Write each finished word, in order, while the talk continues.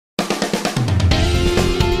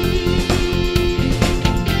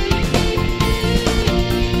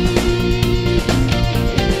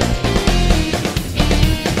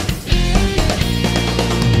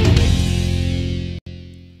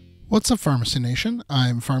What's up, Pharmacy Nation?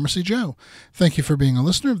 I'm Pharmacy Joe. Thank you for being a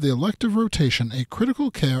listener of the Elective Rotation, a critical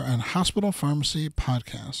care and hospital pharmacy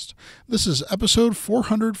podcast. This is episode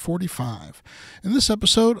 445. In this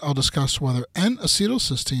episode, I'll discuss whether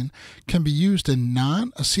N-acetylcysteine can be used in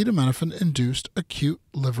non-acetaminophen-induced acute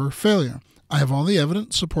liver failure. I have all the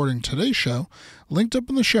evidence supporting today's show linked up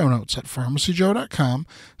in the show notes at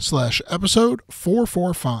pharmacyjoe.com/episode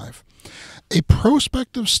 445. A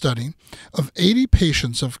prospective study of 80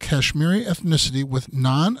 patients of Kashmiri ethnicity with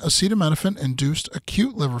non-acetaminophen-induced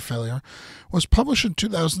acute liver failure was published in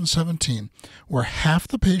 2017, where half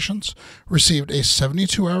the patients received a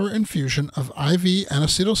 72-hour infusion of IV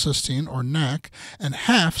N-acetylcysteine, or NAC, and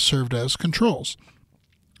half served as controls.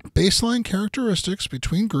 Baseline characteristics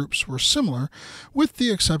between groups were similar, with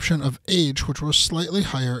the exception of age, which was slightly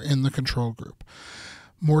higher in the control group.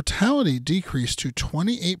 Mortality decreased to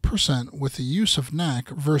 28% with the use of NAC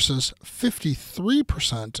versus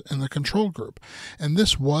 53% in the control group, and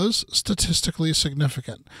this was statistically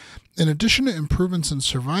significant. In addition to improvements in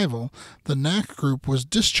survival, the NAC group was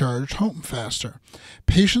discharged home faster.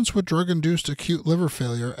 Patients with drug-induced acute liver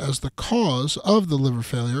failure as the cause of the liver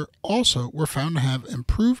failure also were found to have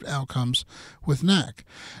improved outcomes with NAC.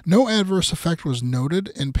 No adverse effect was noted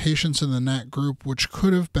in patients in the NAC group, which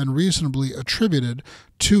could have been reasonably attributed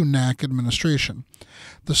to NAC administration.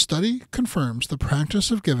 The study confirms the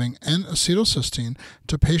practice of giving N-acetylcysteine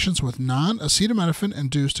to patients with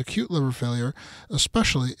non-acetaminophen-induced acute liver failure,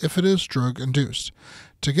 especially if it is drug-induced.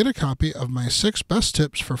 To get a copy of my 6 best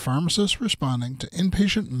tips for pharmacists responding to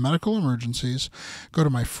inpatient medical emergencies, go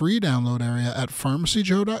to my free download area at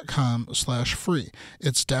pharmacyjoe.com/free.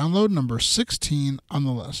 It's download number 16 on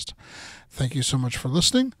the list. Thank you so much for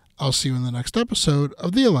listening. I'll see you in the next episode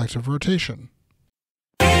of the Elective Rotation.